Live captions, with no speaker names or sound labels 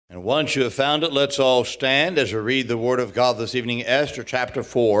And once you have found it, let's all stand as we read the Word of God this evening. Esther chapter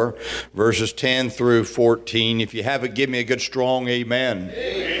 4, verses 10 through 14. If you have it, give me a good strong amen.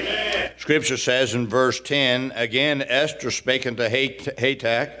 Amen. Scripture says in verse 10, Again Esther spake unto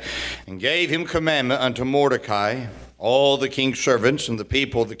Hatach, and gave him commandment unto Mordecai. All the king's servants and the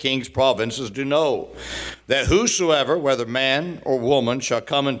people of the king's provinces do know that whosoever, whether man or woman, shall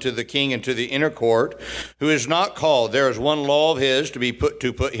come unto the king into the inner court, who is not called, there is one law of his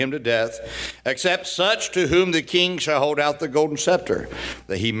to put him to death, except such to whom the king shall hold out the golden scepter,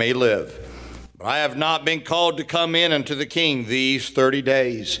 that he may live. But I have not been called to come in unto the king these 30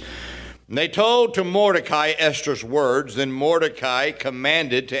 days. And they told to Mordecai Esther's words. Then Mordecai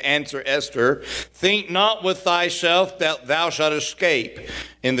commanded to answer Esther, Think not with thyself that thou shalt escape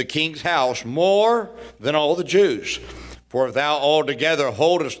in the king's house more than all the Jews. For if thou altogether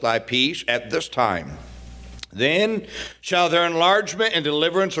holdest thy peace at this time, then shall their enlargement and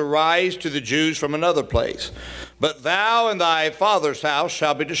deliverance arise to the Jews from another place. But thou and thy father's house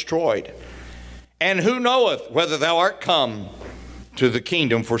shall be destroyed. And who knoweth whether thou art come to the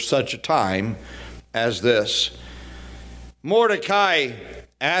kingdom for such a time as this? Mordecai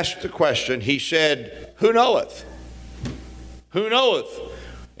asked the question. He said, Who knoweth? Who knoweth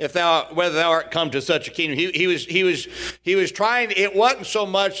whether thou art come to such a kingdom? He was trying. It wasn't so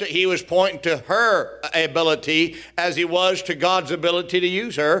much that he was pointing to her ability as he was to God's ability to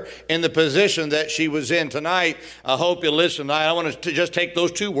use her in the position that she was in tonight. I hope you listen tonight. I want to just take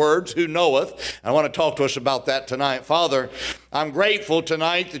those two words, who knoweth. I want to talk to us about that tonight. Father, I'm grateful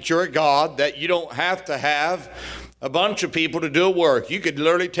tonight that you're a God, that you don't have to have a bunch of people to do a work. You could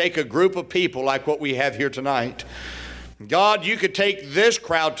literally take a group of people like what we have here tonight. God, you could take this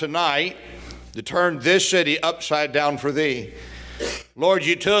crowd tonight to turn this city upside down for thee. Lord,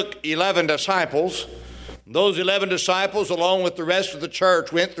 you took 11 disciples. Those 11 disciples, along with the rest of the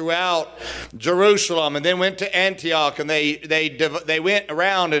church, went throughout Jerusalem and then went to Antioch, and they went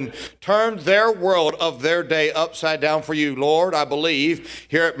around and turned their world of their day upside down for you. Lord, I believe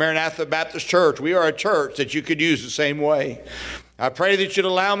here at Maranatha Baptist Church, we are a church that you could use the same way. I pray that you'd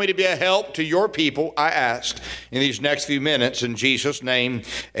allow me to be a help to your people, I ask, in these next few minutes. In Jesus' name,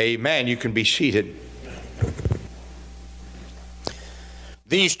 amen. You can be seated.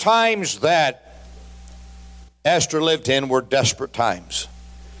 These times that Esther lived in were desperate times.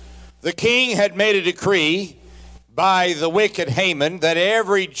 The king had made a decree by the wicked Haman that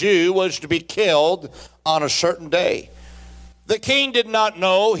every Jew was to be killed on a certain day. The king did not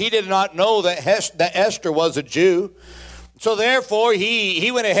know, that Esther was a Jew. So therefore,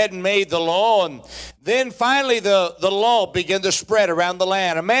 he went ahead and made the law, and then finally the law began to spread around the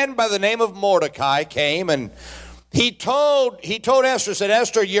land. A man by the name of Mordecai came, and he told Esther, said,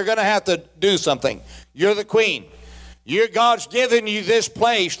 Esther, you're going to have to do something. You're the queen. God's given you this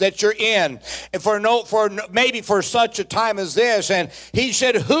place that you're in, and maybe for such a time as this. And he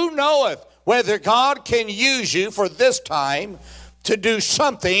said, who knoweth whether God can use you for this time to do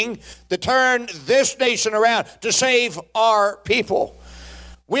something to turn this nation around, to save our people.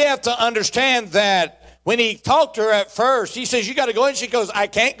 We have to understand that when he talked to her at first, he says, you got to go in. She goes, I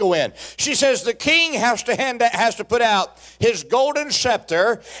can't go in. She says, the king has to put out his golden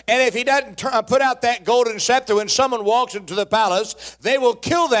scepter, and if he doesn't put out that golden scepter, when someone walks into the palace, they will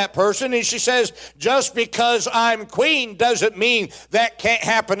kill that person. And she says, just because I'm queen doesn't mean that can't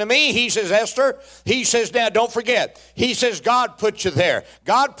happen to me. He says, Esther, he says, now don't forget, he says, God put you there.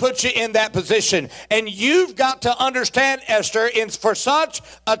 God put you in that position. And you've got to understand, Esther, for such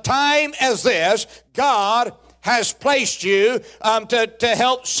a time as this, God has placed you to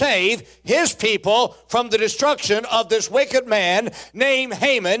help save his people from the destruction of this wicked man named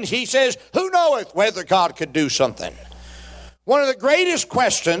Haman. He says, who knoweth whether God could do something? One of the greatest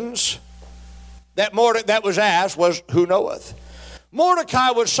questions that was asked was, who knoweth?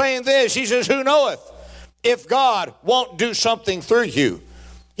 Mordecai was saying this. He says, who knoweth if God won't do something through you?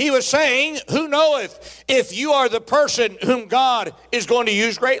 He was saying, who knoweth if you are the person whom God is going to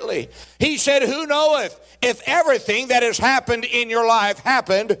use greatly? He said, who knoweth if everything that has happened in your life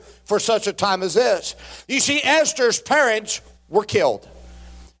happened for such a time as this? You see, Esther's parents were killed.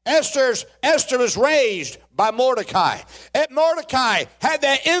 Esther was raised by Mordecai. And Mordecai had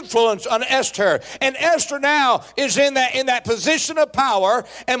that influence on Esther. And Esther now is in that position of power.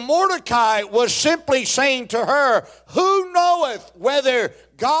 And Mordecai was simply saying to her, who knoweth whether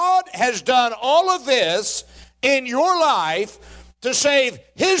God has done all of this in your life to save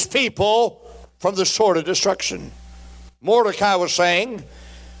his people from the sword of destruction? Mordecai was saying,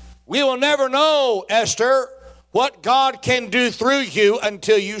 we will never know, Esther, what God can do through you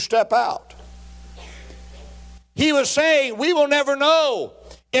until you step out. He was saying, we will never know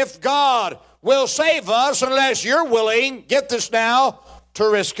if God will save us unless you're willing, get this now, to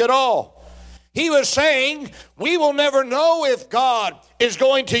risk it all. He was saying, we will never know if God is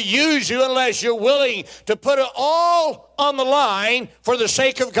going to use you unless you're willing to put it all on the line for the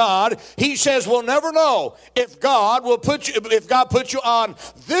sake of God. He says we'll never know if God puts you on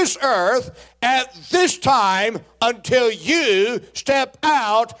this earth at this time until you step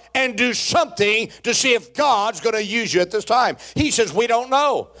out and do something to see if God's going to use you at this time. He says we don't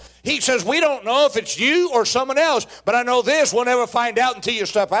know. He says we don't know if it's you or someone else, but I know this, we'll never find out until you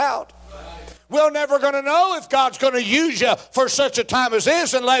step out. We're never going to know if God's going to use you for such a time as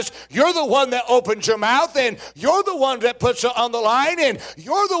this unless you're the one that opens your mouth and you're the one that puts it on the line and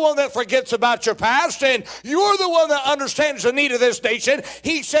you're the one that forgets about your past and you're the one that understands the need of this nation.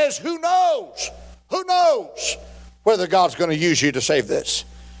 He says, who knows? Who knows whether God's going to use you to save this?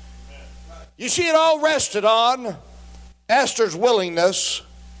 You see, it all rested on Esther's willingness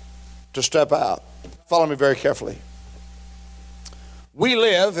to step out. Follow me very carefully. We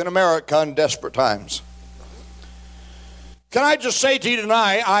live in America in desperate times. Can I just say to you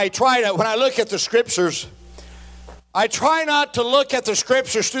tonight, when I look at the scriptures, I try not to look at the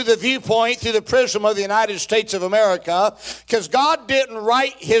scriptures through the viewpoint, through the prism of the United States of America, because God didn't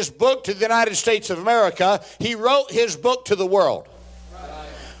write his book to the United States of America. He wrote his book to the world.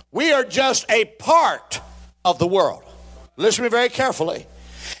 We are just a part of the world. Listen to me very carefully.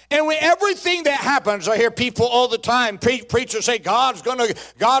 And everything that happens, I hear people all the time, preachers say, God's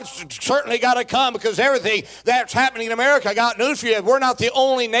certainly got to come because everything that's happening in America, I got news for you, we're not the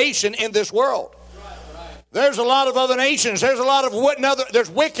only nation in this world. There's a lot of other nations. There's a lot of there's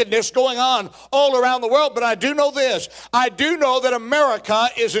wickedness going on all around the world. But I do know this. I do know that America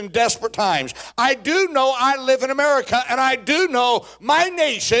is in desperate times. I do know I live in America. And I do know my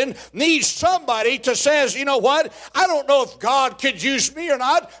nation needs somebody to says, you know what? I don't know if God could use me or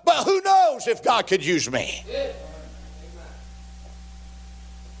not. But who knows if God could use me?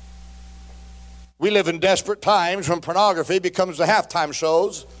 We live in desperate times when pornography becomes the halftime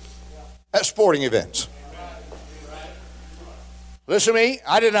shows at sporting events. Listen to me,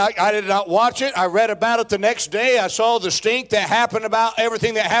 I did not watch it. I read about it the next day. I saw the stink that happened about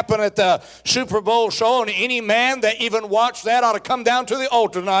everything that happened at the Super Bowl show, and any man that even watched that ought to come down to the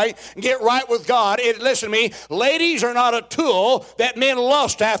altar tonight and get right with God. Listen to me, ladies are not a tool that men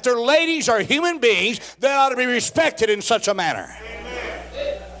lust after. Ladies are human beings that ought to be respected in such a manner.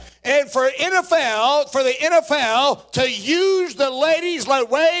 And for the NFL to use the ladies the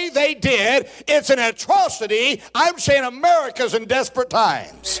way they did, it's an atrocity. I'm saying America's in desperate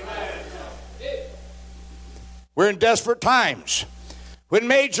times. We're in desperate times. When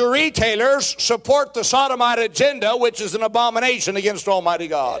major retailers support the sodomite agenda, which is an abomination against Almighty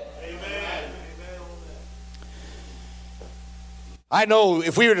God. I know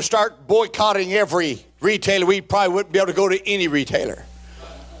if we were to start boycotting every retailer, we probably wouldn't be able to go to any retailer.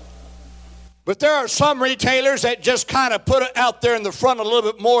 But there are some retailers that just kind of put it out there in the front a little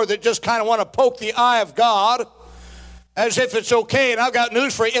bit more, that just kind of want to poke the eye of God as if it's okay. And I've got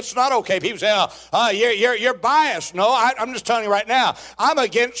news for you, it's not okay. People say, you're biased. No, I'm just telling you right now, I'm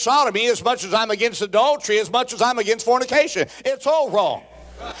against sodomy as much as I'm against adultery, as much as I'm against fornication. It's all wrong.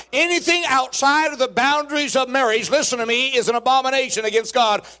 Anything outside of the boundaries of marriage, listen to me, is an abomination against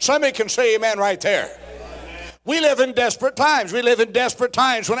God. Somebody can say amen right there. We live in desperate times. We live in desperate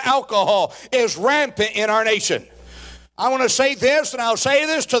times when alcohol is rampant in our nation. I want to say this, and I'll say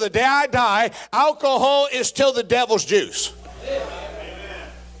this till the day I die. Alcohol is still the devil's juice. Amen.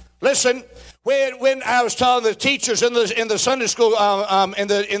 Listen, when I was telling the teachers in the Sunday school in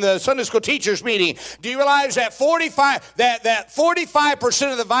the Sunday school teachers meeting, do you realize that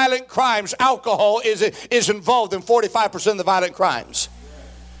 45% of the violent crimes, alcohol is involved in 45% of the violent crimes?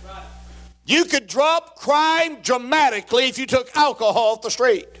 You could drop crime dramatically if you took alcohol off the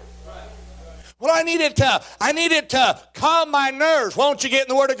street. Well, I needed to calm my nerves. Won't you get in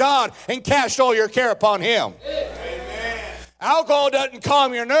the Word of God and cast all your care upon Him? Amen. Alcohol doesn't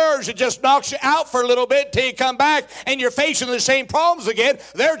calm your nerves. It just knocks you out for a little bit till you come back and you're facing the same problems again.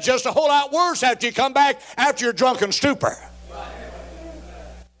 They're just a whole lot worse after you come back after your drunken stupor.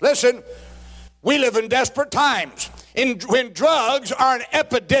 Listen, we live in desperate times. When drugs are an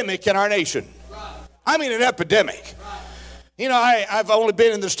epidemic in our nation. I mean an epidemic. You know, I've only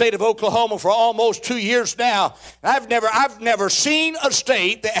been in the state of Oklahoma for almost 2 years now. I've never seen a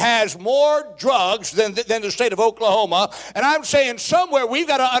state that has more drugs than the state of Oklahoma. And I'm saying somewhere we've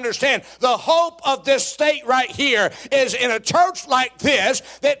got to understand the hope of this state right here is in a church like this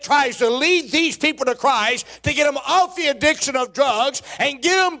that tries to lead these people to Christ, to get them off the addiction of drugs and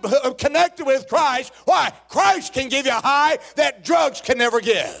get them connected with Christ. Why? Christ can give you a high that drugs can never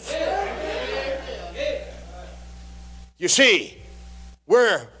give. You see,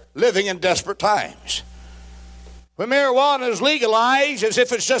 we're living in desperate times. When marijuana is legalized, as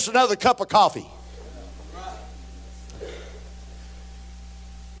if it's just another cup of coffee.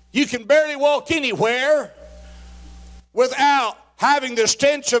 You can barely walk anywhere without having the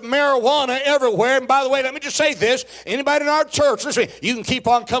stench of marijuana everywhere. And by the way, let me just say this. Anybody in our church, listen, you can keep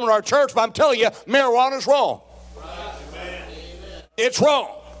on coming to our church, but I'm telling you, marijuana is wrong. Right. It's wrong.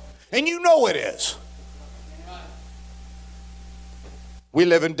 And you know it is. We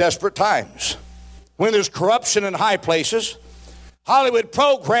live in desperate times. When there's corruption in high places, Hollywood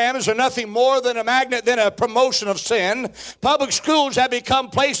programs are nothing more than a magnet, than a promotion of sin. Public schools have become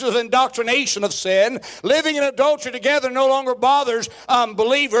places of indoctrination of sin. Living in adultery together no longer bothers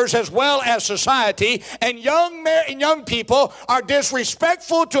believers as well as society. And young people are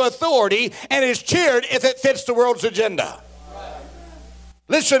disrespectful to authority and is cheered if it fits the world's agenda.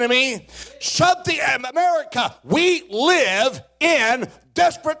 Listen to me. America, we live in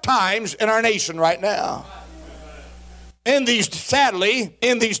desperate times in our nation right now. Sadly,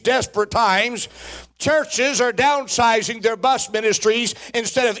 in these desperate times, churches are downsizing their bus ministries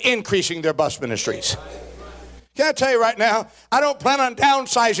instead of increasing their bus ministries. Can I tell you right now, I don't plan on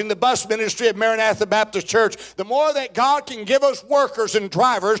downsizing the bus ministry of Maranatha Baptist Church. The more that God can give us workers and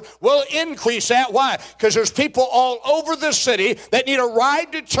drivers, we'll increase that. Why? Because there's people all over the city that need a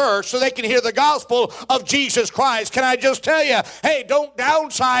ride to church so they can hear the gospel of Jesus Christ. Can I just tell you, hey, don't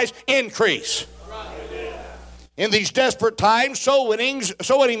downsize, increase. In these desperate times, soul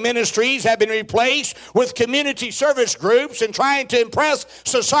winning ministries have been replaced with community service groups and trying to impress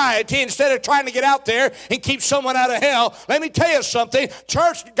society instead of trying to get out there and keep someone out of hell. Let me tell you something.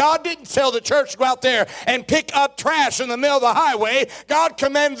 God didn't tell the church to go out there and pick up trash in the middle of the highway. God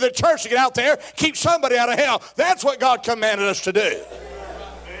commanded the church to get out there, keep somebody out of hell. That's what God commanded us to do.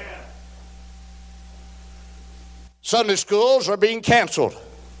 Sunday schools are being canceled.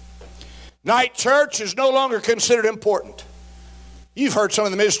 Night church is no longer considered important. You've heard some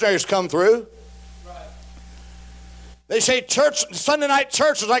of the missionaries come through. They say Sunday night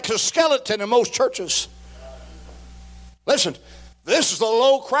church is like a skeleton in most churches. Listen, this is the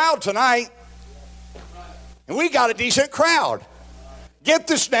low crowd tonight. And we got a decent crowd. Get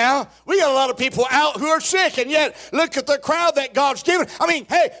this now. We got a lot of people out who are sick, and yet look at the crowd that God's given. I mean,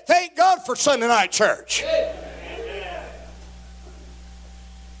 hey, thank God for Sunday night church.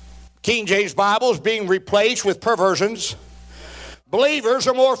 King James Bible is being replaced with perversions. Believers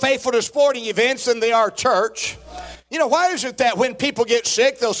are more faithful to sporting events than they are church. You know, why is it that when people get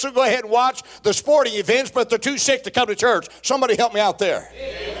sick, they'll still go ahead and watch the sporting events, but they're too sick to come to church? Somebody help me out there.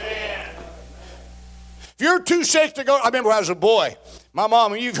 Amen. If you're too sick to go, I remember when I was a boy, my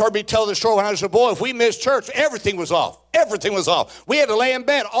mom, and you've heard me tell this story, when I was a boy, if we missed church, everything was off. Everything was off. We had to lay in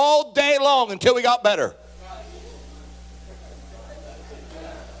bed all day long until we got better.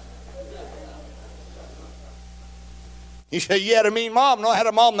 You say, you had a mean mom. No, I had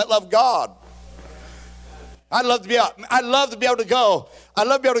a mom that loved God. I'd love to be able to go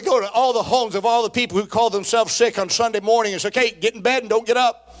to all the homes of all the people who call themselves sick on Sunday morning and say, okay, get in bed and don't get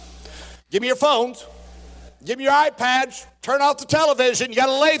up. Give me your phones. Give me your iPads. Turn off the television. You got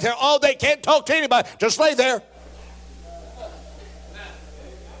to lay there all day. Can't talk to anybody. Just lay there.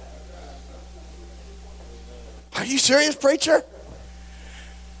 Are you serious, preacher?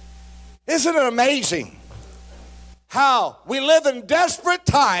 Isn't it amazing how we live in desperate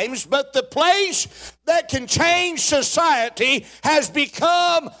times, but the place that can change society has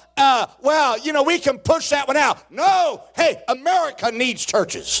become, we can push that one out. No, hey, America needs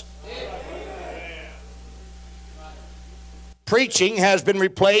churches. Preaching has been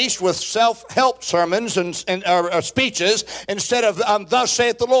replaced with self-help sermons and speeches instead of thus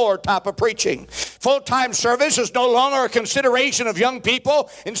saith the Lord type of preaching. Full-time service is no longer a consideration of young people.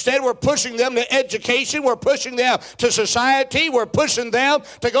 Instead, we're pushing them to education. We're pushing them to society. We're pushing them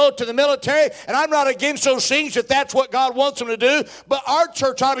to go to the military. And I'm not against those things if that's what God wants them to do. But our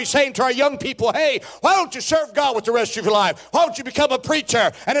church ought to be saying to our young people, hey, why don't you serve God with the rest of your life? Why don't you become a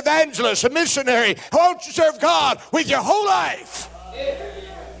preacher, an evangelist, a missionary? Why don't you serve God with your whole life?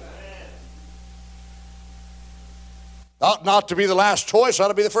 Ought not to be the last choice, ought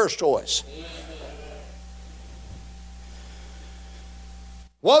to be the first choice.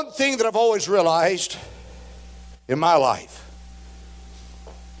 One thing that I've always realized in my life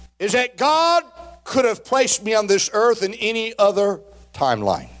is that God could have placed me on this earth in any other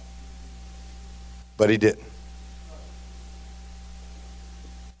timeline, but He didn't.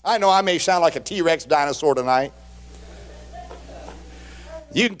 I know I may sound like a T-Rex dinosaur tonight.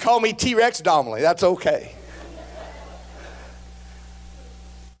 You can call me T-Rex Domelle, that's okay.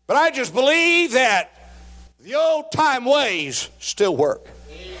 But I just believe that the old time ways still work.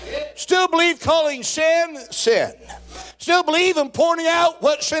 Still believe calling sin, sin. Still believe in pointing out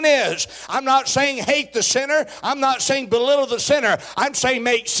what sin is. I'm not saying hate the sinner. I'm not saying belittle the sinner. I'm saying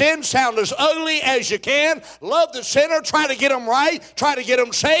make sin sound as ugly as you can. Love the sinner. Try to get them right. Try to get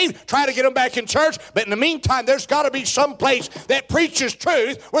them saved. Try to get them back in church. But in the meantime, there's got to be some place that preaches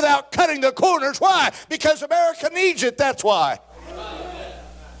truth without cutting the corners. Why? Because America needs it. That's why.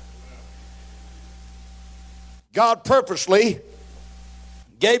 God purposely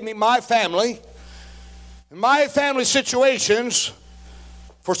gave me my family and my family situations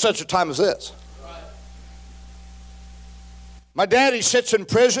for such a time as this. My daddy sits in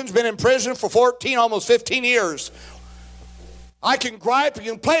prison, has been in prison for 14, almost 15 years. I can gripe and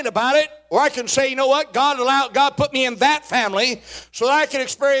complain about it, or I can say, you know what, God put me in that family so that I can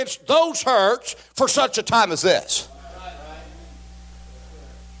experience those hurts for such a time as this.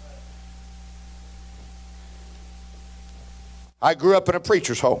 I grew up in a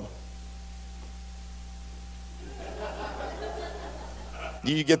preacher's home.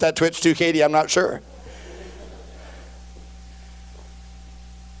 You get that twitch too, Katie? I'm not sure.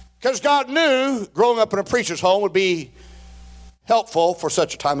 Because God knew growing up in a preacher's home would be helpful for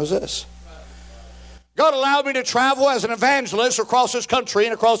such a time as this. God allowed me to travel as an evangelist across this country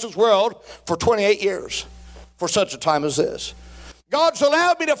and across this world for 28 years for such a time as this. God's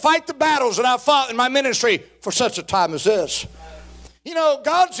allowed me to fight the battles that I've fought in my ministry for such a time as this. You know,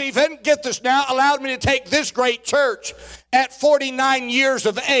 God's even, get this now, allowed me to take this great church at 49 years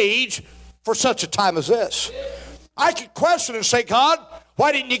of age for such a time as this. I could question and say, God,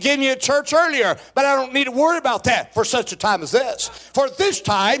 why didn't you give me a church earlier? But I don't need to worry about that for such a time as this. For this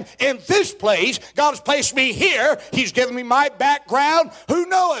time, in this place, God's placed me here. He's given me my background. Who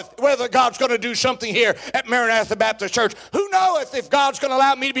knoweth whether God's going to do something here at Maranatha Baptist Church? Who knoweth if God's going to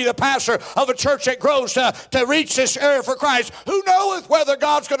allow me to be the pastor of a church that grows to reach this area for Christ? Who knoweth whether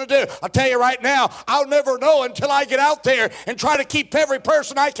God's going to do? I'll tell you right now, I'll never know until I get out there and try to keep every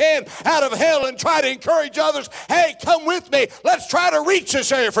person I can out of hell and try to encourage others. Hey, come with me. Let's try to reach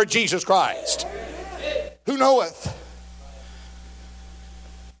this area for Jesus Christ. Who knoweth?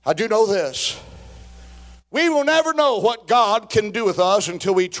 I do know this. We will never know what God can do with us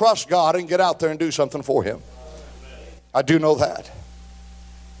until we trust God and get out there and do something for Him. I do know that.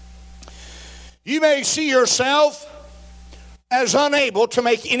 You may see yourself as unable to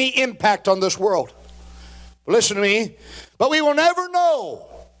make any impact on this world. But listen to me. But we will never know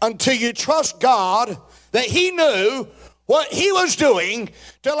until you trust God that He knew what He was doing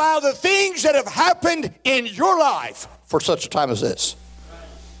to allow the things that have happened in your life for such a time as this.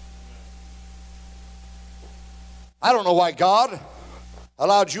 I don't know why God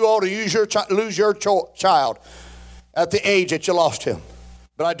allowed you all to lose your child at the age that you lost him.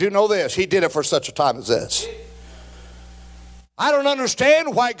 But I do know this. He did it for such a time as this. I don't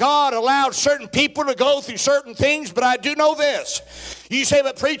understand why God allowed certain people to go through certain things, but I do know this. You say,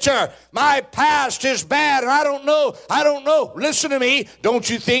 but preacher, my past is bad, and I don't know. Listen to me. Don't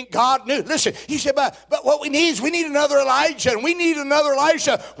you think God knew? Listen, you say, but what we need is we need another Elijah, and we need another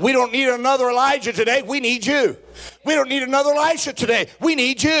Elisha. We don't need another Elijah today. We need you. We don't need another Elisha today. We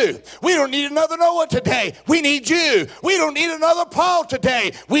need you. We don't need another Noah today. We need you. We don't need another Paul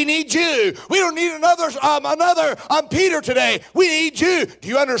today. We need you. We don't need another Peter today. We need you. Do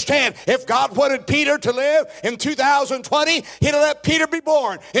you understand? If God wanted Peter to live in 2020, He'd have let Peter be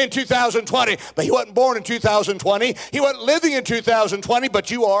born in 2020. But he wasn't born in 2020. He wasn't living in 2020, but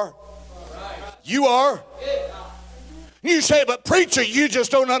you are. You are. You say, but preacher, you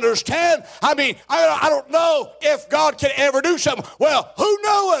just don't understand. I mean, I don't know if God can ever do something. Well, who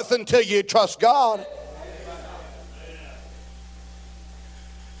knoweth until you trust God?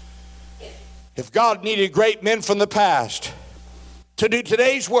 If God needed great men from the past to do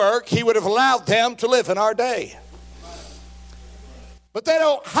today's work, He would have allowed them to live in our day. But they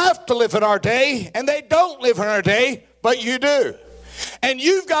don't have to live in our day, and they don't live in our day, but you do. And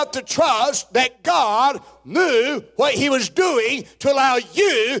you've got to trust that God knew what He was doing to allow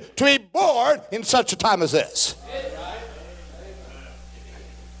you to be born in such a time as this.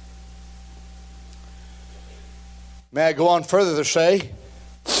 May I go on further to say,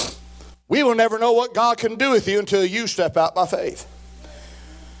 we will never know what God can do with you until you step out by faith.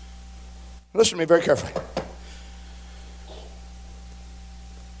 Listen to me very carefully.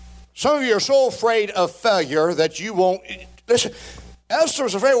 Some of you are so afraid of failure that you won't. Listen, Esther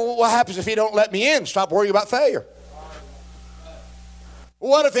was afraid, well, what happens if he don't let me in? Stop worrying about failure.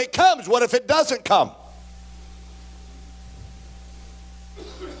 What if it comes? What if it doesn't come?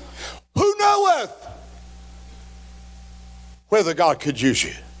 Who knoweth whether God could use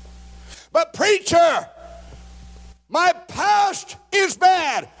you? But preacher, my past is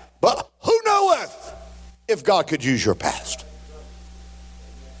bad. But who knoweth if God could use your past?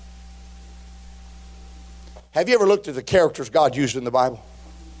 Have you ever looked at the characters God used in the Bible?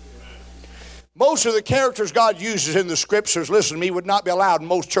 Most of the characters God uses in the scriptures, listen to me, would not be allowed in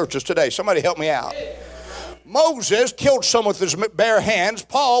most churches today. Somebody help me out. Moses killed someone with his bare hands.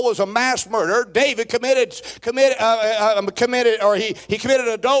 Paul was a mass murderer. David committed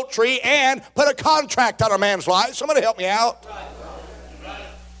adultery and put a contract on a man's life. Somebody help me out.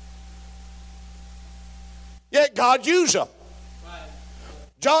 Yet God used them.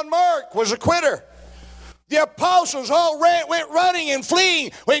 John Mark was a quitter. The apostles all went running and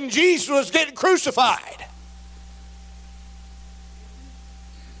fleeing when Jesus was getting crucified.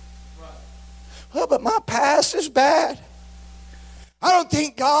 Well, but my past is bad. I don't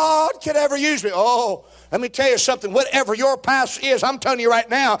think God could ever use me. Oh, let me tell you something. Whatever your past is, I'm telling you right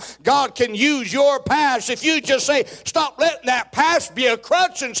now, God can use your past. If you just say, stop letting that past be a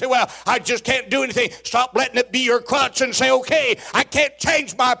crutch and say, well, I just can't do anything. Stop letting it be your crutch and say, okay, I can't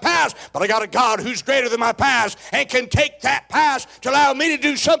change my past, but I got a God who's greater than my past and can take that past to allow me to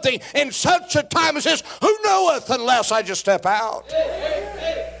do something in such a time as this. Who knoweth unless I just step out?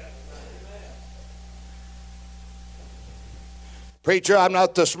 Preacher, I'm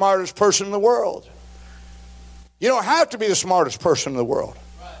not the smartest person in the world. You don't have to be the smartest person in the world.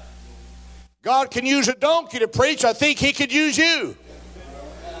 God can use a donkey to preach. I think he could use you.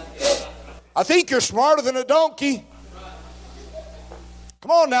 I think you're smarter than a donkey. Come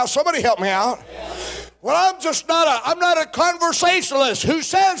on now, somebody help me out. Well, I'm not a conversationalist. Who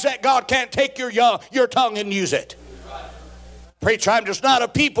says that God can't take your tongue and use it? Preacher, I'm just not a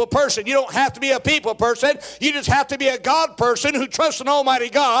people person. You don't have to be a people person. You just have to be a God person who trusts in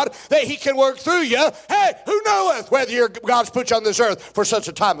Almighty God that he can work through you. Hey, who knoweth whether God's put you on this earth for such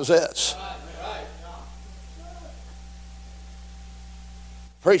a time as this?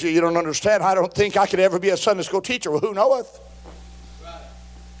 Preacher, you don't understand. I don't think I could ever be a Sunday school teacher. Well, who knoweth?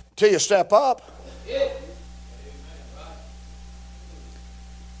 Until you step up.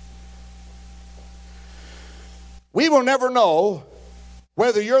 We will never know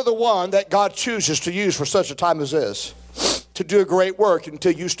whether you're the one that God chooses to use for such a time as this to do a great work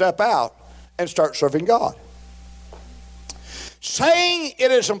until you step out and start serving God. Saying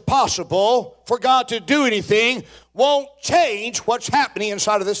it is impossible for God to do anything won't change what's happening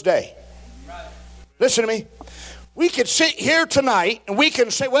inside of this day. Listen to me. We could sit here tonight and we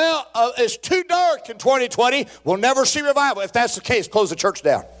can say, well, it's too dark in 2020. We'll never see revival. If that's the case, close the church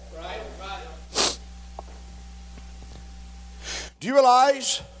down. Do you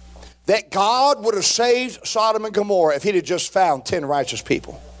realize that God would have saved Sodom and Gomorrah if he'd have just found 10 righteous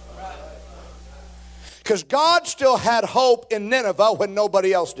people? Because God still had hope in Nineveh when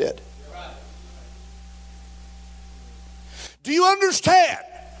nobody else did. Do you understand?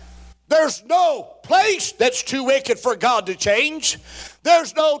 There's no place that's too wicked for God to change.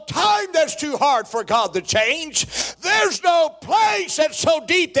 There's no time that's too hard for God to change. There's no place that's so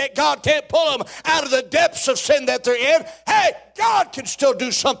deep that God can't pull them out of the depths of sin that they're in. Hey, God can still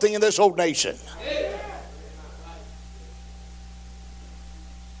do something in this old nation.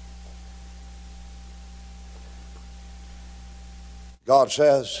 God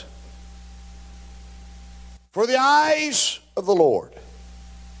says, for the eyes of the Lord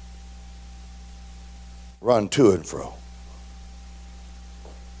run to and fro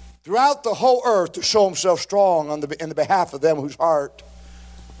throughout the whole earth to show himself strong in the behalf of them whose heart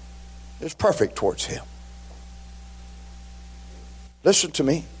is perfect towards him. Listen to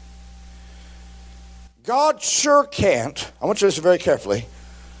me. God sure can't, I want you to listen very carefully,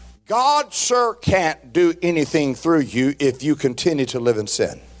 God sure can't do anything through you if you continue to live in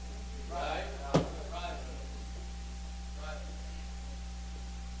sin.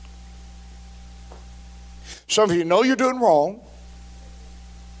 Some of you know you're doing wrong,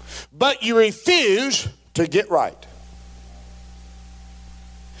 but you refuse to get right.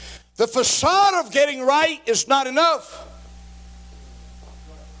 The facade of getting right is not enough.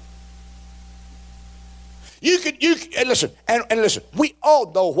 And listen, and listen, we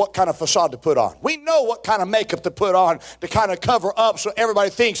all know what kind of facade to put on. We know what kind of makeup to put on to kind of cover up so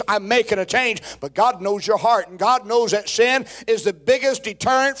everybody thinks I'm making a change. But God knows your heart, and God knows that sin is the biggest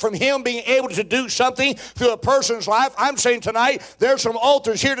deterrent from Him being able to do something through a person's life. I'm saying tonight, there's some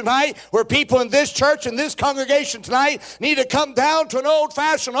altars here tonight where people in this church, in this congregation tonight, need to come down to an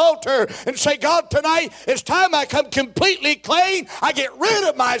old-fashioned altar and say, God, tonight, it's time I come completely clean. I get rid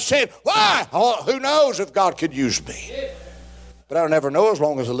of my sin. Why? Oh, who knows if God could use me? But I'll never know as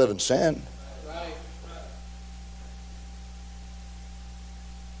long as I live in sin.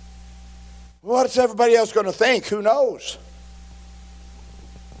 What's everybody else going to think? Who knows?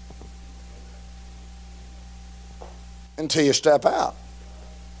 Until you step out.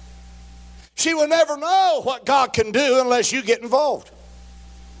 She will never know what God can do unless you get involved.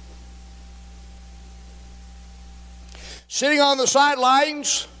 Sitting on the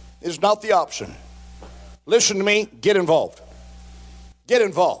sidelines is not the option. Listen to me, get involved. Get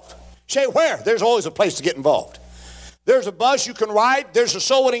involved. Say where? There's always a place to get involved. There's a bus you can ride. There's a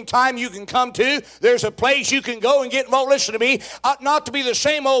soul winning time you can come to. There's a place you can go and get involved. Listen to me, ought not to be the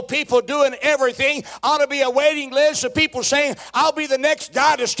same old people doing everything. Ought to be a waiting list of people saying, I'll be the next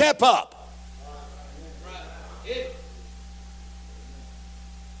guy to step up.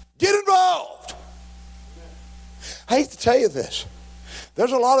 Get involved. I hate to tell you this.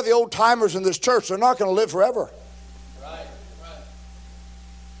 There's a lot of the old timers in this church. They're not going to live forever.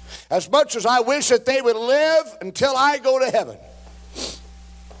 As much as I wish that they would live until I go to heaven,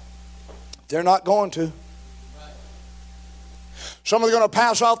 they're not going to. Some are going to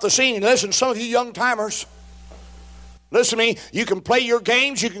pass off the scene. Listen, some of you young timers, listen to me, you can play your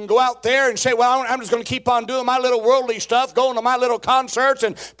games. You can go out there and say, well, I'm just going to keep on doing my little worldly stuff, going to my little concerts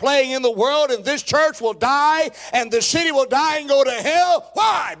and playing in the world, and this church will die and the city will die and go to hell.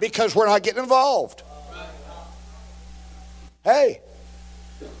 Why? Because we're not getting involved. Hey,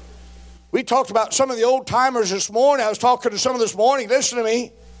 we talked about some of the old timers this morning. I was talking to some of this morning. Listen to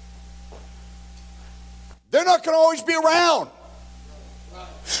me. They're not going to always be around.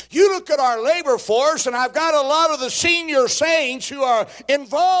 You look at our labor force, and I've got a lot of the senior saints who are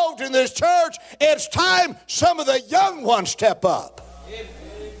involved in this church. It's time some of the young ones step up.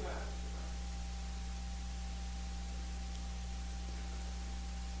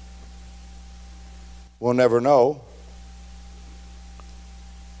 We'll never know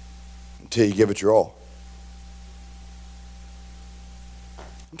until you give it your all.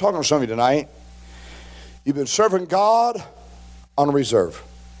 I'm talking to some of you tonight. You've been serving God on reserve.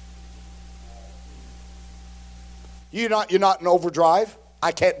 You're not in overdrive.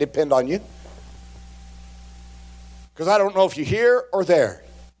 I can't depend on you. Because I don't know if you're here or there.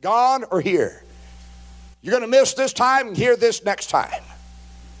 Gone or here. You're going to miss this time and hear this next time.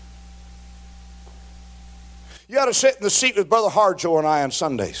 You ought to sit in the seat with Brother Harjo and I on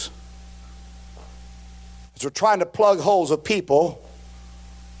Sundays. As we're trying to plug holes of people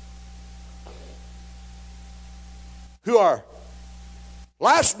who are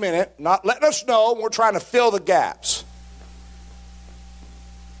last minute, not letting us know, we're trying to fill the gaps.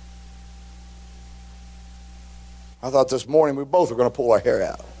 I thought this morning we both were going to pull our hair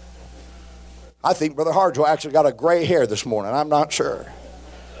out. I think Brother Harjo actually got a gray hair this morning. I'm not sure.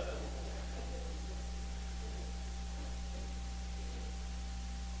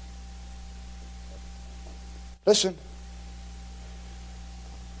 Listen.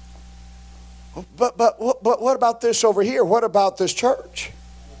 But what about this over here? What about this church?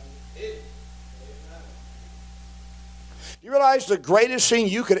 You realize the greatest thing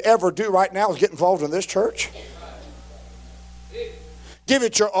you could ever do right now is get involved in this church? Give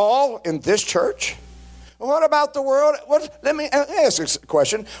it your all in this church? What about the world? Let me ask this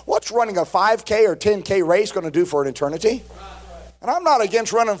question. What's running a 5K or 10K race going to do for an eternity? And I'm not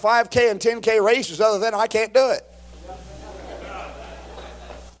against running 5K and 10K races other than I can't do it.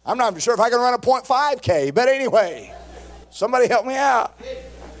 I'm not even sure if I can run a 0.5K, but anyway, somebody help me out.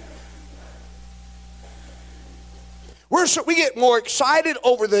 We get more excited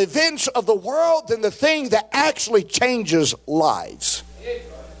over the events of the world than the thing that actually changes lives.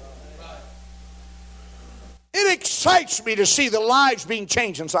 It excites me to see the lives being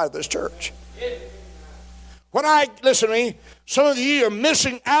changed inside of this church. Listen to me, some of you are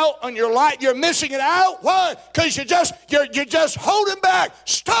missing out on your life. You're missing it out. Why? Because you're just holding back.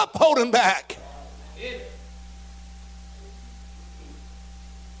 Stop holding back.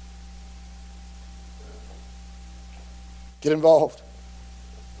 Get involved.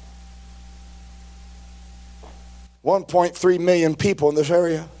 1.3 million people in this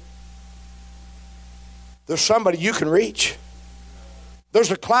area. There's somebody you can reach. There's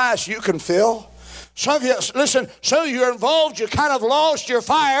a class you can fill. Some of you, listen, some of you are involved, you kind of lost your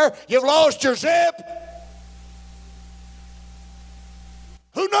fire, you've lost your zip.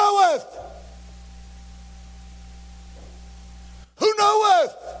 Who knoweth? Who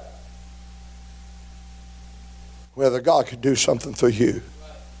knoweth whether God could do something through you?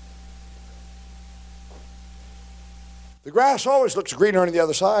 The grass always looks greener on the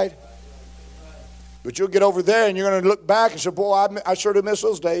other side. But you'll get over there and you're going to look back and say, boy, I sure do miss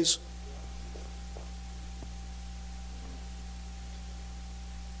those days.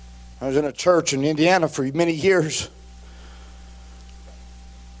 I was in a church in Indiana for many years.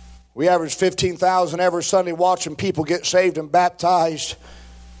 We averaged 15,000 every Sunday watching people get saved and baptized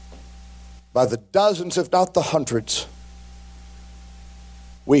by the dozens, if not the hundreds,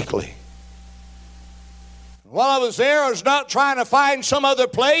 weekly. While I was there, I was not trying to find some other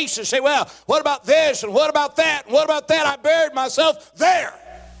place and say, well, what about this and what about that and what about that? I buried myself there.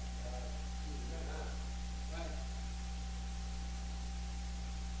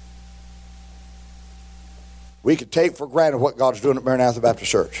 We could take for granted what God's doing at Maranatha Baptist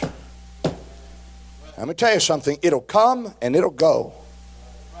Church. Let me tell you something. It'll come and it'll go.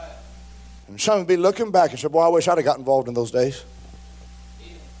 And some will be looking back and say, boy, I wish I'd have got involved in those days.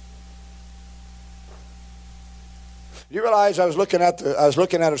 You realize I was looking at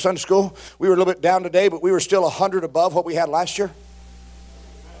a Sunday school. We were a little bit down today, but we were still 100 above what we had last year.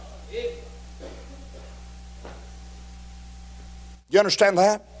 You understand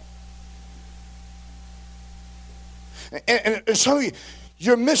that? And some of you,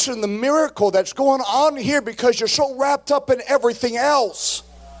 you're missing the miracle that's going on here because you're so wrapped up in everything else.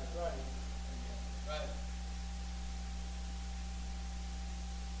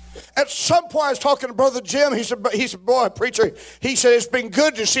 At some point, I was talking to Brother Jim. He said, boy, preacher, he said, it's been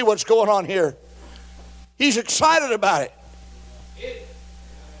good to see what's going on here. He's excited about it.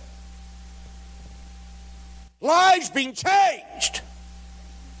 Lives being changed.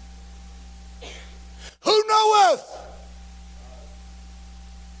 Who knoweth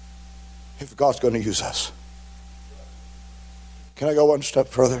if God's going to use us? Can I go one step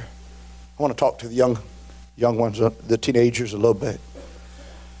further? I want to talk to the young ones, the teenagers a little bit.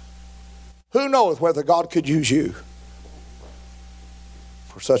 Who knoweth whether God could use you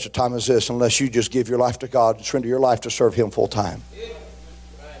for such a time as this unless you just give your life to God and surrender your life to serve Him full time?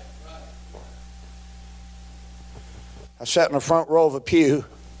 I sat in the front row of a pew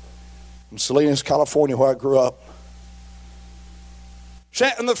in Salinas, California, where I grew up.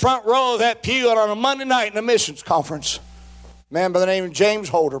 Sat in the front row of that pew on a Monday night in a missions conference. A man by the name of James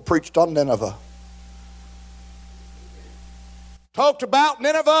Holder preached on Nineveh. Talked about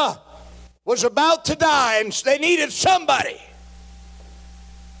Nineveh was about to die and they needed somebody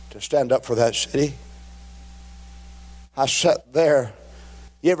to stand up for that city. I sat there.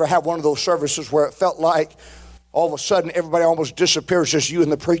 You ever have one of those services where it felt like all of a sudden everybody almost disappears, just you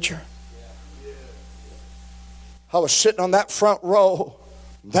and the preacher? I was sitting on that front row,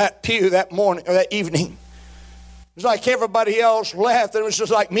 that pew that morning or that evening. It was like everybody else left, and it was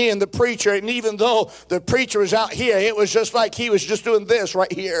just like me and the preacher. And even though the preacher was out here, it was just like he was just doing this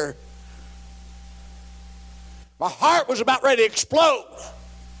right here. My heart was about ready to explode.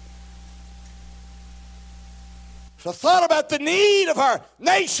 So I thought about the need of our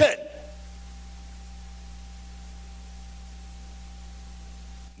nation.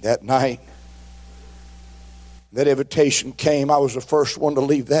 That night, that invitation came. I was the first one to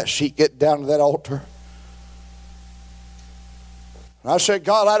leave that seat, get down to that altar. And I said,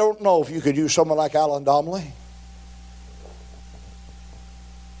 God, I don't know if you could use someone like Alan Domelle.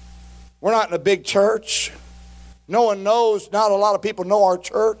 We're not in a big church. No one knows, not a lot of people know our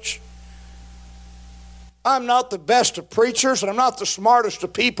church. I'm not the best of preachers and I'm not the smartest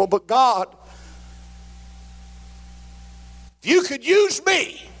of people, but God, if you could use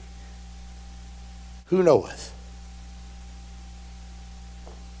me, who knoweth?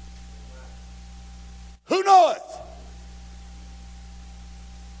 Who knoweth?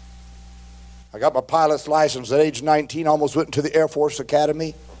 I got my pilot's license at age 19, almost went into the Air Force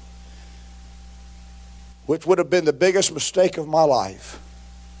Academy, which would have been the biggest mistake of my life.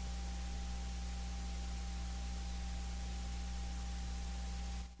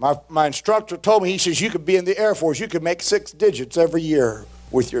 My instructor told me, he says, you could be in the Air Force, you could make 6 digits every year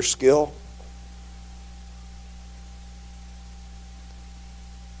with your skill.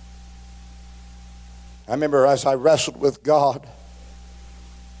 I remember as I wrestled with God,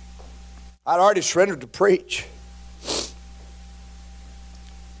 I'd already surrendered to preach.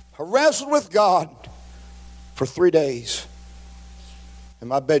 I wrestled with God for 3 days in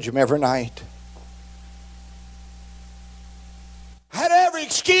my bedroom every night. I had every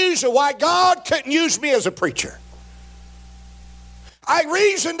excuse reason why God couldn't use me as a preacher. I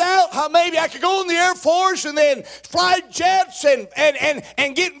reasoned out how maybe I could go in the Air Force and then fly jets and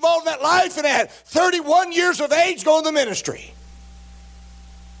get involved in that life, and at 31 years of age go in the ministry.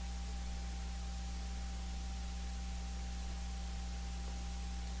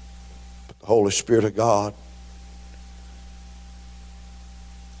 But the Holy Spirit of God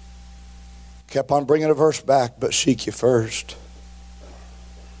kept on bringing a verse back, but seek ye first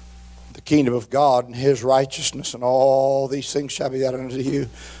the kingdom of God and His righteousness, and all these things shall be added unto you. I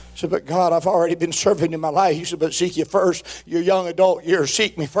said, but God, I've already been serving in my life. He said, but seek you first. Your young adult years,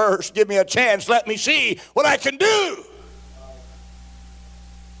 seek me first. Give me a chance. Let me see what I can do.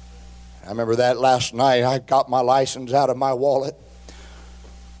 I remember that last night. I got my license out of my wallet.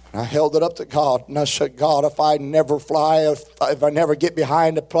 I held it up to God, and I said, God, if I never fly, if I never get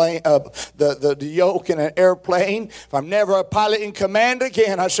behind the plane, the yoke in an airplane, if I'm never a pilot in command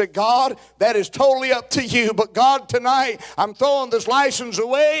again, I said, God, that is totally up to you. But God, tonight, I'm throwing this license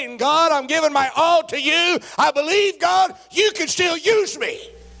away, and God, I'm giving my all to you. I believe, God, you can still use me.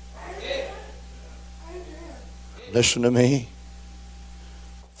 Listen to me.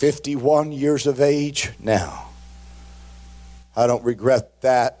 51 years of age now. I don't regret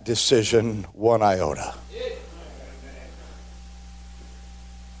that decision one iota.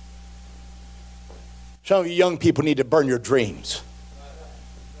 Some of you young people need to burn your dreams.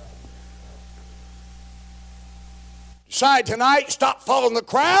 Decide tonight, stop following the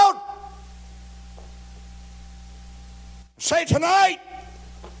crowd. Say tonight,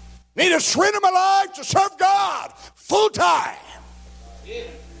 need to surrender my life to serve God full time.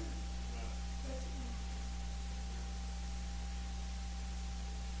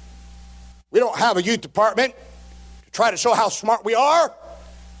 We don't have a youth department to try to show how smart we are.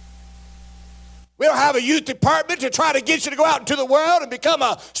 We don't have a youth department to try to get you to go out into the world and become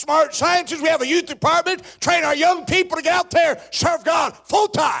a smart scientist. We have a youth department, train our young people to get out there, serve God full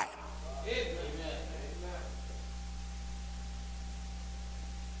time.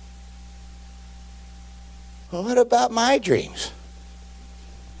 Well, what about my dreams?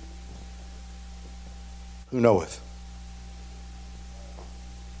 Who knoweth?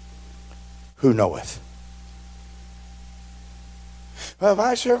 Who knoweth? Well, if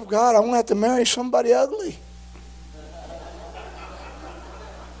I serve God, I won't have to marry somebody ugly.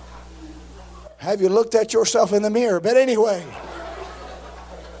 Have you looked at yourself in the mirror? But anyway.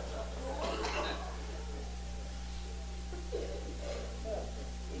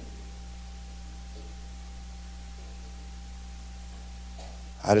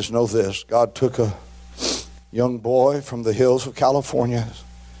 I just know this. God took a young boy from the hills of California.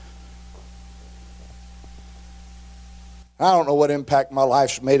 I don't know what impact my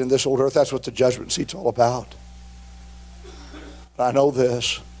life's made in this old earth. That's what the judgment seat's all about. But I know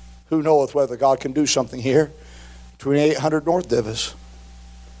this. Who knoweth whether God can do something here? 2800 North Divis.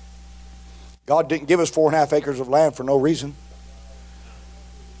 God didn't give us 4.5 acres of land for no reason.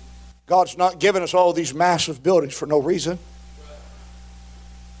 God's not giving us all these massive buildings for no reason.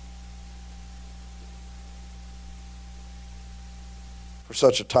 For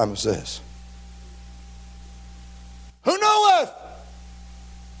such a time as this. Who knoweth?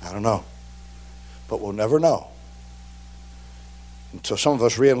 I don't know. But we'll never know until some of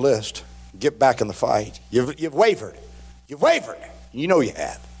us re-enlist, get back in the fight. You've wavered. You've wavered. You know you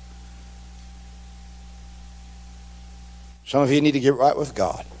have. Some of you need to get right with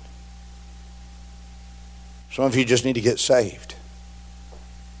God. Some of you just need to get saved.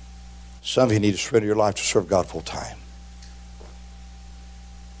 Some of you need to surrender your life to serve God full time.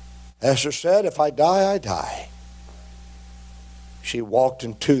 Esther said, if I die, I die. She walked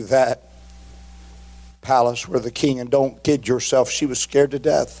into that palace where the king, and don't kid yourself, she was scared to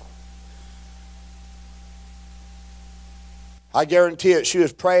death. I guarantee it, she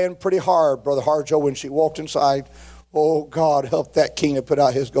was praying pretty hard, Brother Harjo, when she walked inside. Oh, God, help that king to put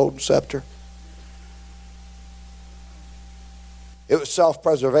out his golden scepter. It was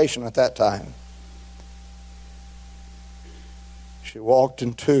self-preservation at that time. She walked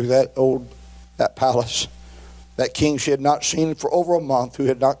into that palace. That king she had not seen for over a month, who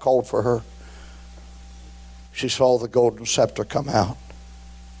had not called for her. She saw the golden scepter come out.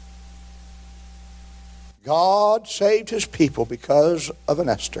 God saved his people because of an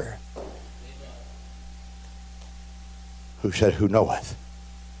Esther who said, who knoweth?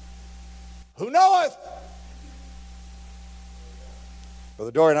 Who knoweth?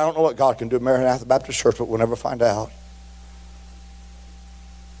 Brother Dorian, I don't know what God can do at Maranatha Baptist Church, but we'll never find out.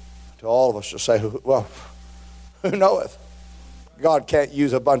 To all of us to say, well, who knoweth? God can't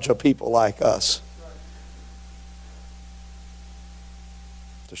use a bunch of people like us.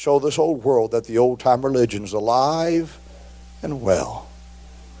 to show this old world that the old-time religion is alive and well.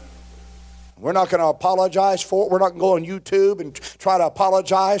 We're not going to apologize for it. We're not going to go on YouTube and try to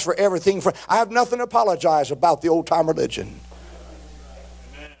apologize for everything. I have nothing to apologize about the old-time religion.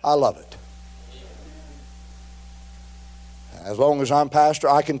 I love it. As long as I'm pastor,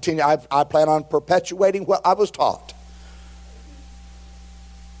 I continue. I plan on perpetuating what I was taught.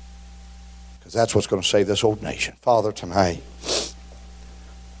 Because that's what's going to save this old nation. Father, tonight,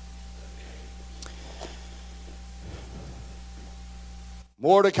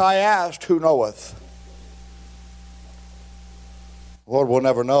 Mordecai asked, who knoweth? Lord, we'll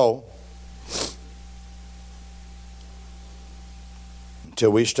never know until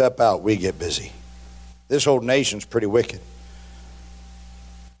we step out, we get busy. This old nation's pretty wicked.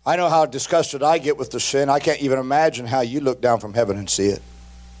 I know how disgusted I get with the sin. I can't even imagine how you look down from heaven and see it.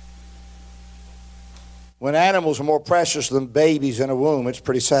 When animals are more precious than babies in a womb, it's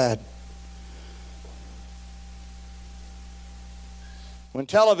pretty sad. When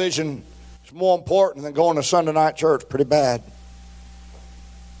television is more important than going to Sunday night church, pretty bad.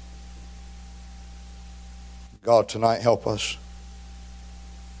 God, tonight, help us.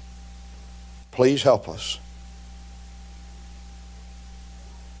 Please help us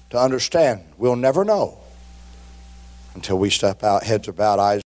to understand we'll never know until we step out, heads are bowed,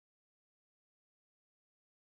 eyes